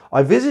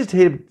 I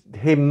visited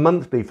him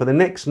monthly for the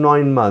next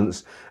 9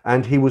 months,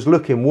 and he was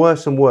looking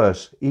worse and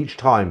worse each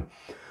time.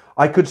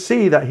 I could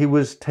see that he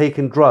was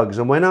taking drugs,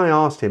 and when I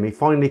asked him, he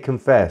finally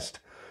confessed.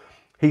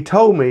 He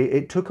told me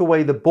it took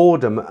away the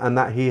boredom and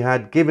that he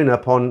had given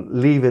up on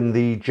leaving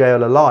the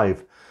jail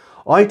alive.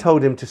 I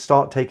told him to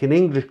start taking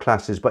English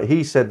classes, but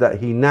he said that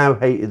he now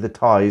hated the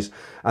Thais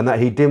and that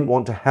he didn't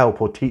want to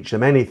help or teach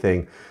them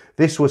anything.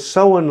 This was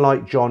so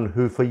unlike John,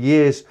 who for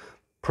years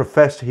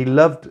professed he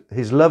loved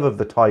his love of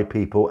the Thai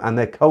people and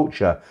their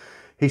culture.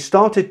 He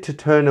started to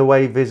turn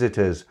away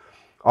visitors.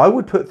 I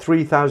would put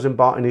 3,000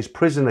 baht in his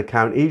prison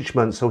account each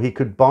month so he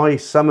could buy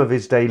some of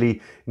his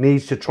daily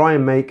needs to try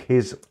and make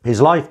his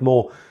life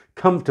more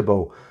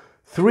comfortable.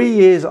 3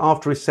 years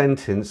after his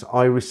sentence,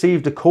 I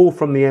received a call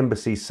from the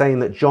embassy saying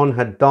that John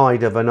had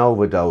died of an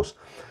overdose.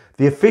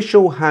 The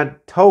official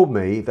had told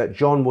me that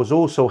John was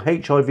also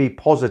HIV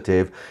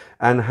positive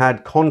and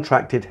had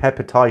contracted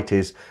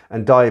hepatitis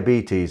and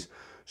diabetes.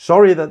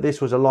 Sorry that this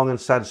was a long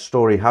and sad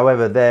story.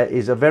 However, there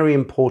is a very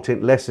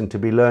important lesson to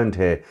be learned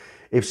here.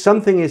 If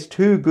something is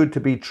too good to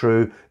be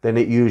true, then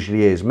it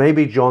usually is.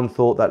 Maybe John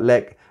thought that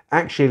Lex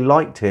actually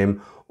liked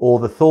him, or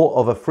the thought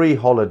of a free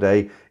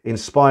holiday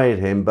inspired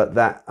him, but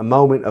that a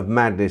moment of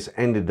madness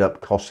ended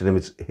up costing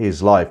him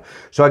his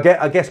life. So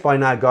I guess by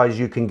now, guys,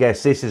 you can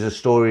guess this is a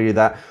story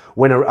that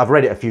when I've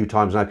read it a few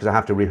times now because I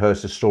have to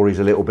rehearse the stories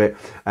a little bit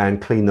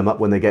and clean them up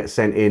when they get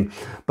sent in.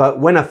 But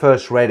when I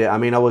first read it, I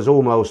mean, I was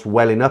almost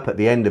welling up at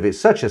the end of it.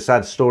 Such a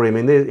sad story. I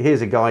mean,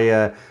 here's a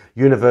guy,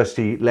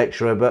 university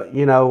lecturer, but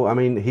you know, I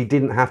mean, he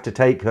didn't have to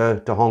take her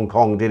to Hong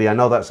Kong, did he? I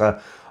know that's a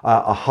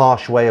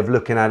harsh way of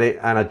looking at it,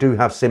 and I do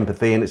have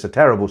sympathy, and it's a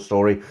terrible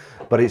story,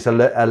 but it's a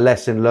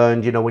lesson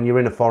learned. You know, when you're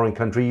in a foreign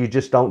country, you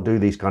just don't do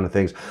these kind of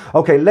things.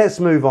 Okay, let's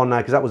move on now,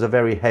 because that was a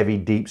very heavy,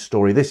 deep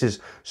story. This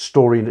is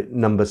story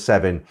number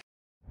 7.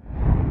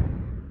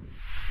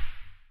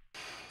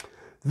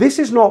 This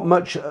is not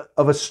much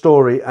of a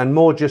story and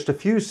more just a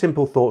few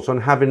simple thoughts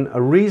on having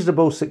a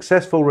reasonable,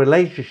 successful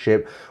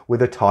relationship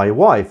with a Thai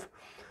wife.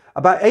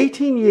 About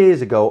 18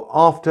 years ago,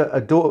 after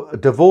a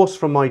divorce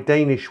from my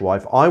Danish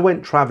wife, I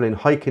went traveling,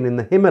 hiking in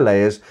the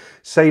Himalayas,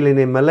 sailing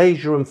in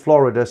Malaysia and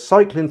Florida,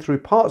 cycling through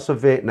parts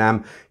of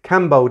Vietnam,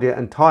 Cambodia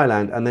and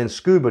Thailand, and then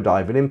scuba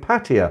diving in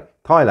Pattaya,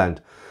 Thailand.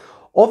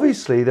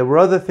 Obviously, there were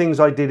other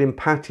things I did in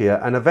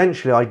Pattaya, and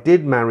eventually I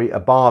did marry a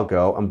bar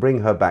girl and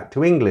bring her back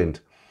to England.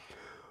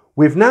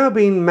 We've now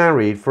been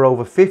married for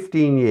over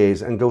 15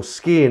 years and go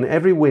skiing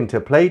every winter,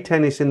 play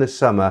tennis in the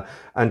summer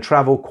and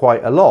travel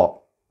quite a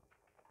lot.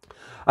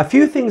 A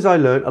few things I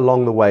learned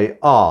along the way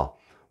are: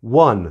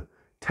 1.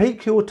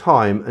 Take your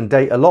time and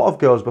date a lot of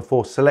girls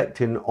before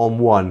selecting on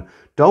one.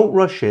 Don't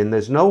rush in,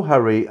 there's no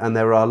hurry, and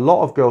there are a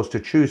lot of girls to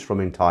choose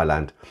from in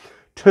Thailand.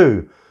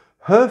 2.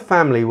 Her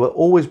family will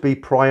always be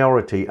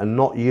priority and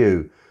not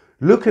you.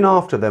 Looking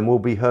after them will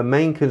be her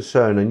main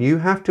concern, and you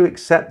have to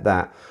accept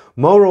that.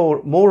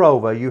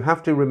 Moreover, you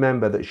have to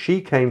remember that she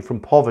came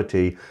from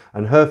poverty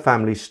and her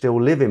family still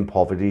live in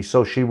poverty,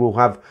 so she will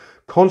have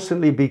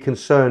constantly be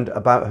concerned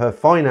about her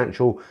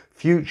financial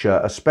future,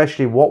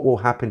 especially what will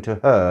happen to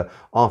her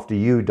after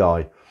you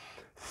die.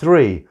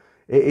 3.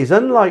 It is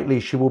unlikely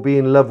she will be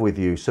in love with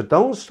you, so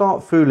don't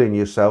start fooling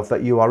yourself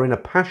that you are in a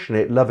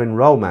passionate, loving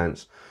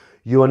romance.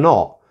 You are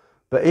not.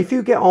 But if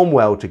you get on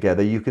well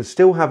together, you can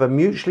still have a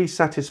mutually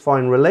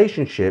satisfying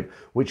relationship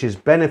which is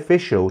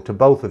beneficial to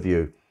both of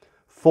you.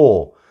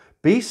 4.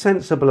 Be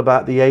sensible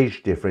about the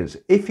age difference.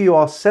 If you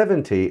are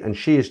 70 and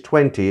she is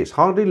 20, it's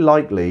hardly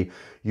likely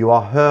you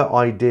are her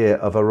idea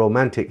of a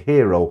romantic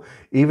hero,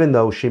 even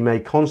though she may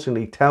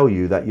constantly tell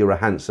you that you're a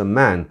handsome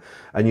man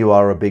and you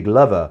are a big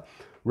lover.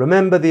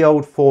 Remember the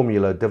old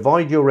formula,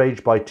 divide your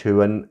age by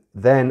 2 and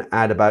then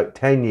add about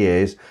 10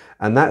 years,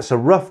 and that's a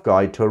rough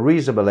guide to a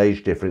reasonable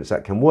age difference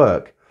that can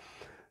work.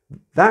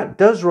 That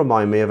does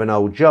remind me of an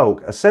old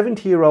joke. A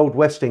 70-year-old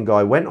Western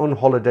guy went on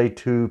holiday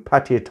to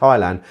Pattaya,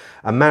 Thailand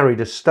and married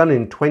a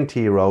stunning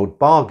 20-year-old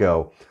bar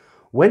girl.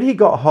 When he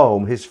got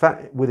home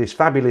with his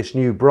fabulous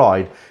new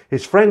bride,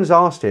 his friends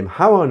asked him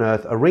how on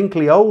earth a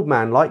wrinkly old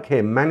man like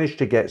him managed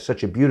to get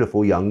such a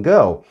beautiful young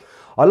girl.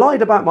 I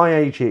lied about my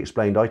age, he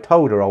explained. I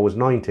told her I was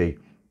 90.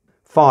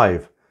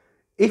 5.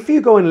 If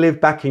you go and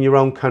live back in your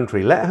own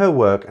country, let her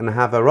work and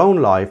have her own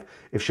life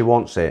if she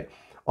wants it.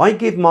 I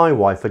give my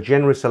wife a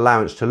generous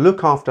allowance to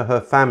look after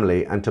her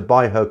family and to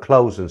buy her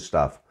clothes and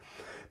stuff.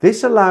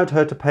 This allowed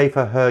her to pay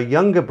for her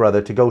younger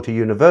brother to go to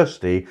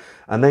university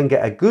and then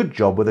get a good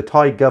job with the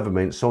Thai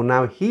government, so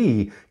now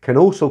he can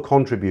also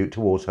contribute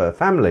towards her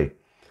family.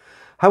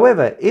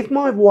 However, if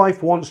my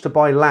wife wants to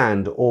buy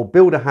land or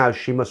build a house,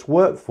 she must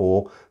work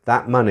for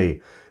that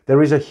money.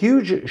 There is a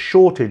huge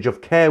shortage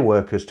of care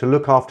workers to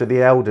look after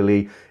the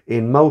elderly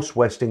in most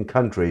Western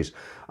countries,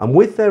 and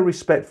with their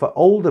respect for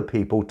older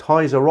people,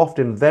 Thais are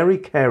often very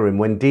caring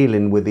when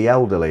dealing with the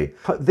elderly.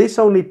 This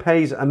only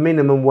pays a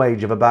minimum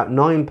wage of about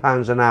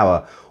 £9 an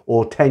hour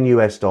or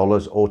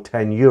 $10 or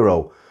 10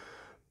 euro.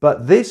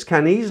 But this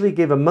can easily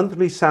give a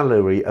monthly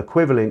salary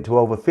equivalent to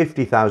over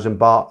 50,000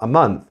 baht a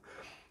month.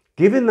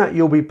 Given that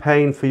you'll be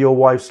paying for your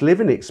wife's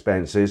living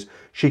expenses,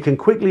 she can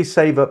quickly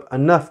save up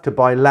enough to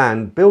buy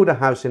land, build a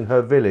house in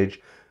her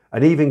village,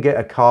 and even get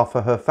a car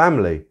for her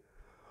family.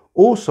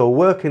 Also,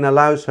 working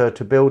allows her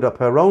to build up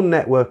her own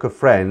network of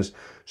friends,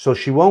 so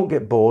she won't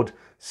get bored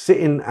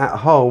sitting at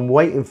home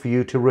waiting for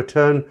you to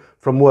return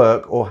from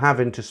work or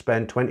having to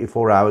spend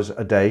 24 hours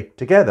a day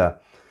together.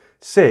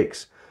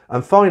 6.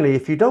 And finally,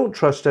 if you don't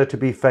trust her to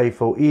be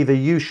faithful, either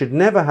you should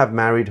never have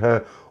married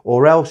her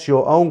or else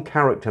your own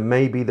character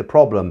may be the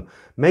problem.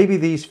 Maybe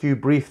these few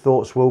brief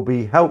thoughts will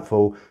be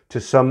helpful to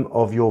some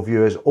of your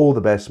viewers. All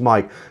the best,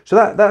 Mike.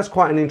 So that's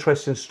quite an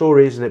interesting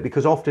story, isn't it?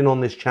 Because often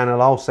on this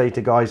channel, I'll say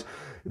to guys,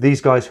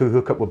 these guys who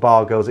hook up with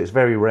bar girls, it's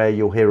very rare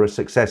you'll hear a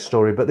success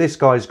story, but this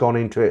guy's gone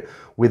into it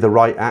with the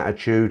right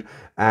attitude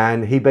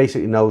and he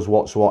basically knows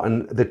what's what.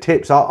 And the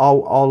tips,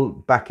 I'll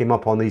back him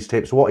up on these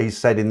tips. What he's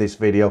said in this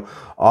video,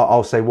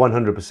 I'll say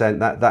 100%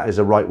 that is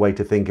a right way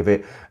to think of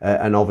it.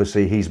 And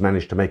obviously he's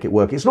managed to make it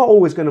work. It's not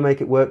always going to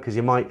make it work because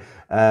you might,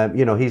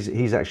 you know,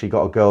 he's actually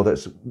got a girl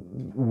that's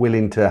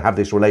willing to have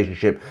this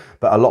relationship,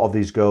 but a lot of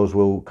these girls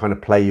will kind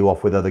of play you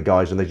off with other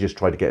guys and they just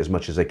try to get as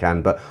much as they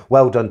can. But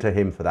well done to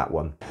him for that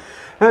one.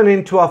 And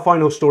into our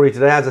final story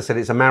today. As I said,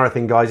 it's a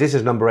marathon, guys. This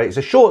is number 8. It's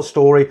a short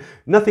story,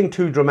 nothing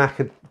too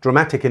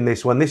dramatic in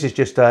this one. This is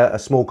just a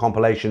small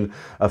compilation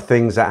of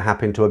things that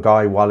happened to a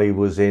guy while he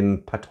was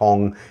in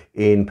Patong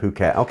in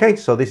Phuket. Okay,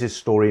 so this is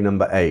story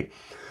number 8.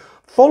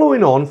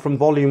 Following on from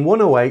volume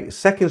 108,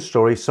 second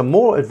story, some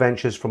more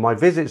adventures from my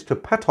visits to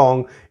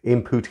Patong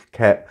in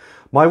Phuket.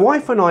 My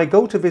wife and I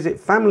go to visit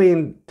family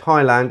in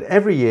Thailand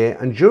every year,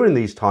 and during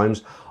these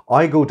times,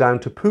 I go down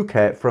to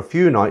Phuket for a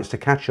few nights to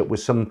catch up with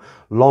some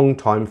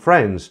long-time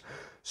friends.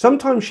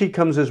 Sometimes she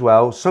comes as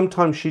well,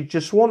 sometimes she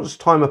just wants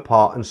time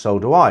apart, and so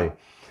do I.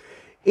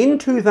 In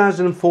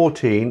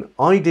 2014,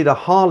 I did a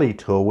Harley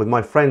tour with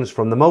my friends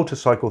from the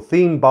motorcycle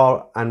theme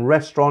bar and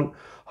restaurant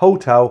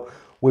hotel.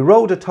 We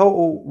rode a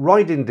total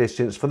riding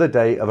distance for the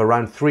day of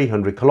around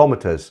 300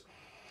 kilometers.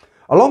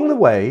 Along the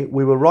way,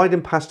 we were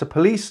riding past a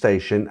police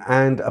station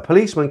and a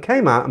policeman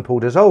came out and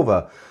pulled us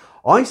over.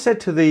 I said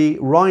to the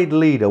ride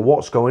leader,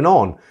 "What's going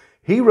on?"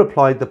 He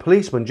replied, "The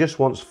policeman just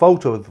wants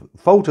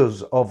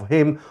photos of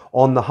him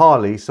on the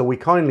Harley," so we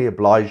kindly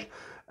obliged.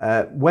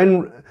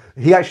 When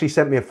he actually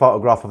sent me a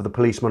photograph of the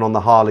policeman on the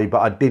Harley,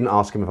 but I didn't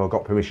ask him if I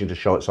got permission to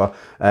show it, so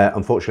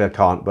unfortunately I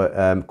can't,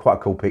 but quite a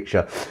cool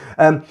picture.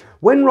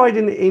 When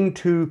riding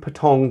into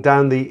Patong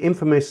down the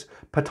infamous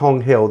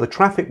Patong Hill, the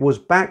traffic was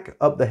back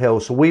up the hill,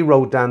 so we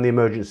rode down the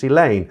emergency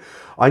lane.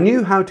 I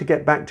knew how to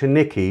get back to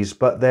Nicky's,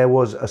 but there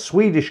was a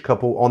Swedish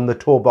couple on the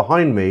tour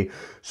behind me,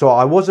 so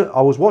I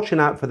was watching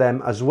out for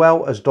them as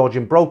well as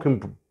dodging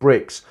broken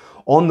bricks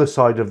on the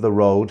side of the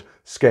road.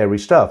 Scary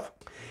stuff.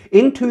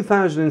 In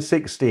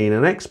 2016,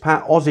 an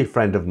expat Aussie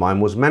friend of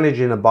mine was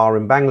managing a bar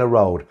in Bangla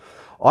Road.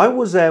 I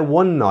was there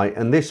one night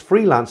and this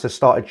freelancer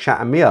started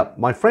chatting me up.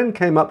 My friend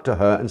came up to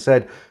her and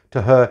said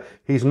to her,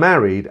 "He's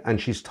married and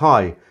she's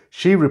Thai."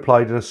 She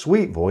replied in a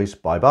sweet voice,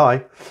 "Bye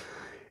bye."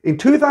 In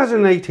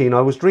 2018,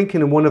 I was drinking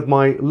in one of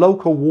my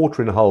local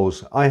watering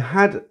holes. I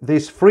had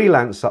this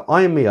freelancer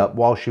iron me up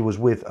while she was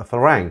with a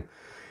Farang.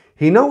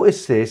 He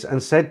noticed this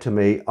and said to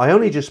me, I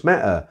only just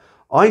met her.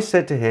 I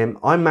said to him,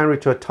 I'm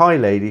married to a Thai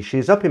lady.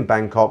 She's up in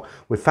Bangkok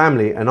with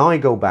family and I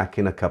go back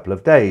in a couple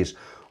of days.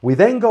 We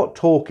then got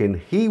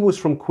talking. He was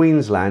from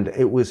Queensland.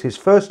 It was his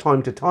first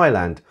time to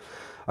Thailand.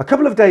 A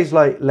couple of days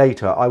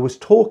later, I was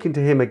talking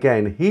to him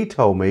again. He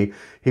told me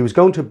he was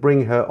going to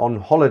bring her on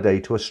holiday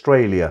to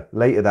Australia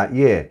later that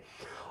year.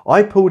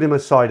 I pulled him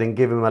aside and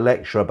gave him a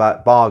lecture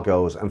about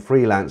bargos and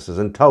freelancers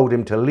and told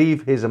him to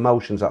leave his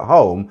emotions at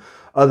home,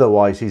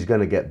 otherwise he's going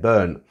to get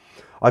burnt.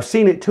 I've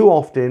seen it too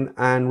often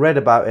and read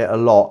about it a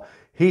lot.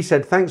 He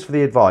said, thanks for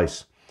the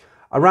advice.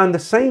 Around the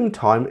same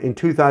time in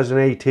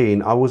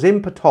 2018, I was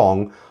in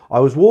Patong. I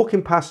was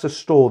walking past a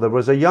store. There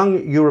was a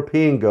young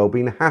European girl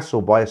being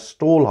hassled by a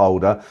stall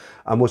holder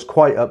and was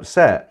quite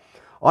upset.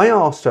 I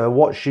asked her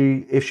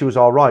if she was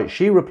all right.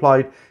 She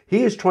replied,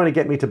 he is trying to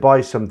get me to buy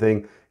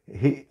something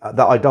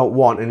that I don't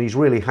want and he's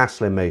really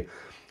hassling me.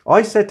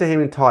 I said to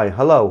him in Thai,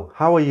 hello,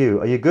 how are you?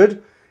 Are you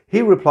good?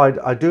 He replied,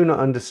 I do not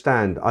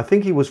understand. I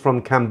think he was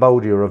from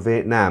Cambodia or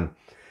Vietnam.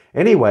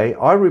 Anyway,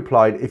 I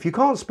replied, if you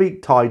can't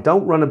speak Thai,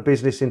 don't run a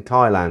business in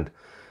Thailand.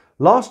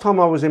 Last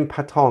time I was in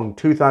Patong,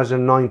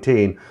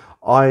 2019,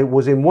 I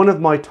was in one of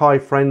my Thai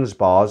friends'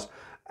 bars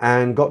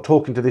and got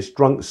talking to this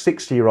drunk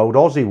 60-year-old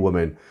Aussie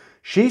woman.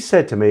 She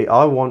said to me,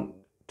 I want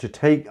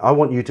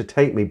you to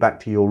take me back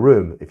to your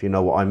room, if you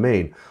know what I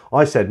mean.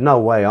 I said, no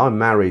way, I'm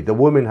married. The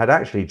woman had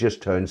actually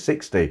just turned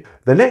 60.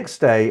 The next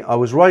day, I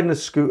was riding a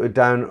scooter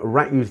down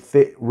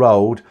Rakyuthit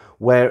Road,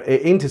 where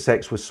it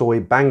intersects with Soi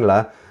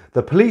Bangla.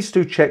 The police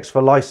do checks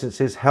for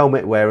licenses,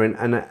 helmet wearing,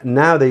 and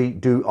now they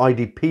do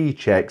IDP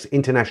checks,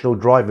 international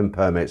driving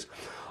permits.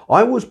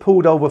 I was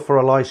pulled over for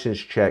a license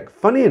check.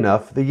 Funny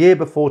enough, the year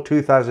before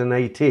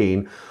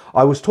 2018,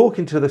 I was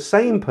talking to the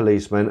same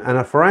policeman and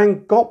a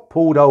Farang got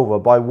pulled over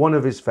by one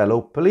of his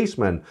fellow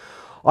policemen.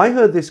 I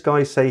heard this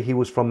guy say he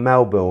was from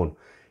Melbourne.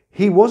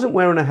 He wasn't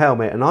wearing a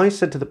helmet and I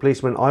said to the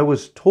policeman I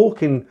was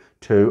talking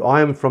to,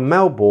 I am from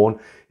Melbourne.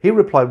 He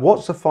replied,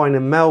 what's the fine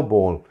in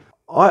Melbourne?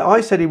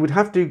 I said he would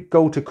have to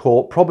go to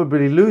court,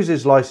 probably lose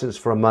his license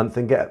for a month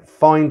and get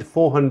fined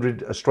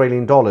 400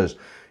 Australian dollars.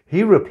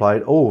 He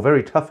replied, oh,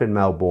 very tough in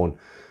Melbourne.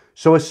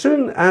 So as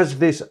soon as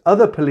this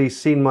other police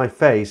seen my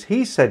face,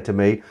 he said to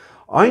me,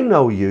 I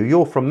know you,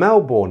 you're from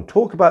Melbourne.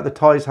 Talk about the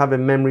Thais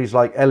having memories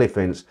like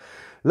elephants.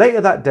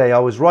 Later that day, I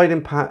was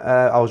riding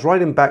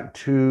back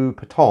to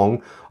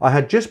Patong. I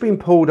had just been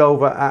pulled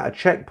over at a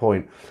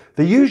checkpoint.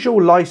 The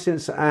usual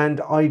license and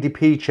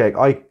IDP check.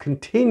 I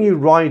continued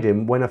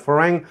riding when a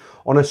Farang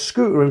on a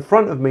scooter in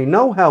front of me,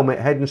 no helmet,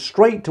 heading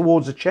straight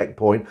towards the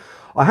checkpoint.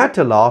 I had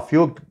to laugh.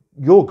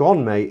 You're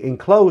gone, mate. In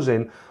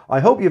closing, I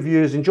hope your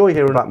viewers enjoy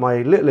hearing about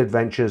my little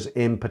adventures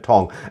in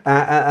Patong.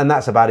 And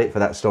that's about it for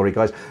that story,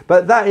 guys.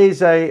 But that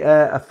is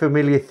a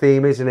familiar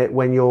theme, isn't it?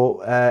 When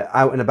you're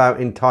out and about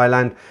in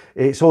Thailand,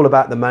 it's all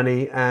about the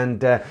money.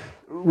 And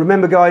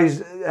remember,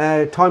 guys,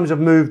 times have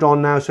moved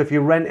on now. So if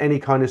you rent any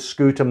kind of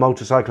scooter,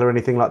 motorcycle or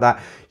anything like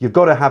that, you've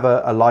got to have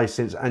a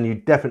license and you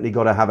definitely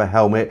got to have a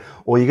helmet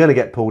or you're going to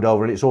get pulled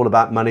over and it's all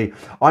about money.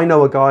 I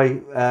know a guy,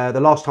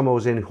 the last time I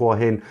was in Hua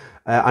Hin,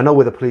 I know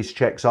where the police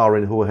checks are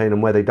in Hua Hin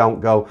and where they don't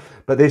go,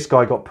 but this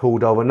guy got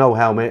pulled over, no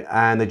helmet,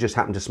 and they just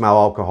happened to smell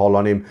alcohol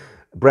on him,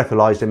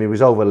 breathalyzed him, he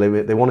was over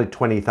limit. They wanted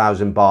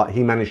 20,000 baht.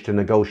 He managed to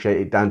negotiate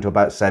it down to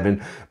about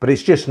 7, but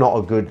it's just not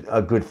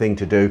a good thing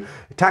to do.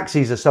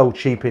 Taxis are so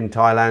cheap in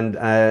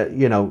Thailand.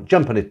 You know,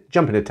 jump in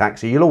a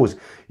taxi. You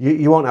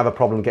won't have a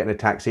problem getting a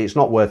taxi. It's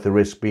not worth the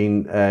risk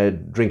being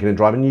drinking and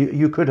driving.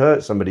 You could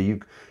hurt somebody.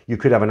 You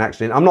could have an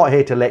accident. I'm not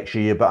here to lecture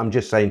you, but I'm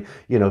just saying,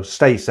 you know,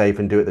 stay safe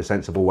and do it the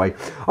sensible way.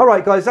 All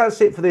right, guys, that's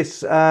it for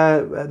this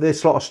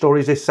lot of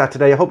stories this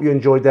Saturday. I hope you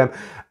enjoyed them.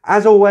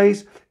 As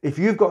always, if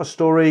you've got a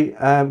story,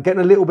 getting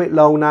a little bit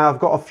low now, I've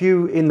got a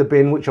few in the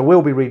bin, which I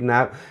will be reading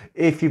out.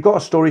 If you've got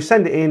a story,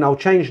 send it in. I'll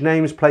change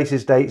names,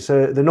 places, dates,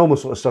 the normal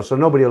sort of stuff, so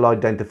nobody will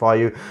identify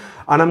you.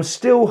 And I'm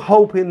still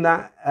hoping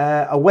that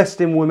a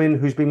Western woman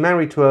who's been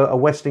married to a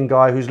Western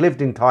guy who's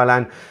lived in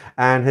Thailand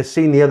and has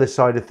seen the other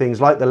side of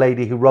things, like the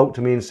lady who wrote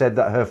to me and said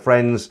that her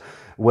friends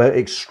were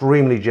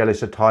extremely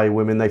jealous of Thai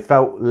women. They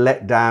felt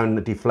let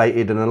down,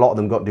 deflated, and a lot of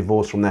them got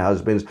divorced from their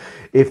husbands.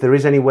 If there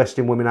is any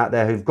Western women out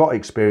there who've got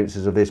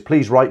experiences of this,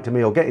 please write to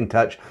me or get in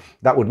touch.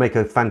 That would make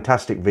a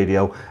fantastic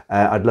video.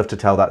 I'd love to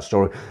tell that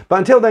story. But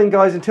until then,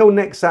 guys, until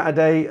next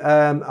Saturday,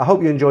 I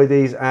hope you enjoy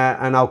these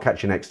and I'll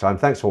catch you next time.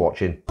 Thanks for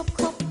watching.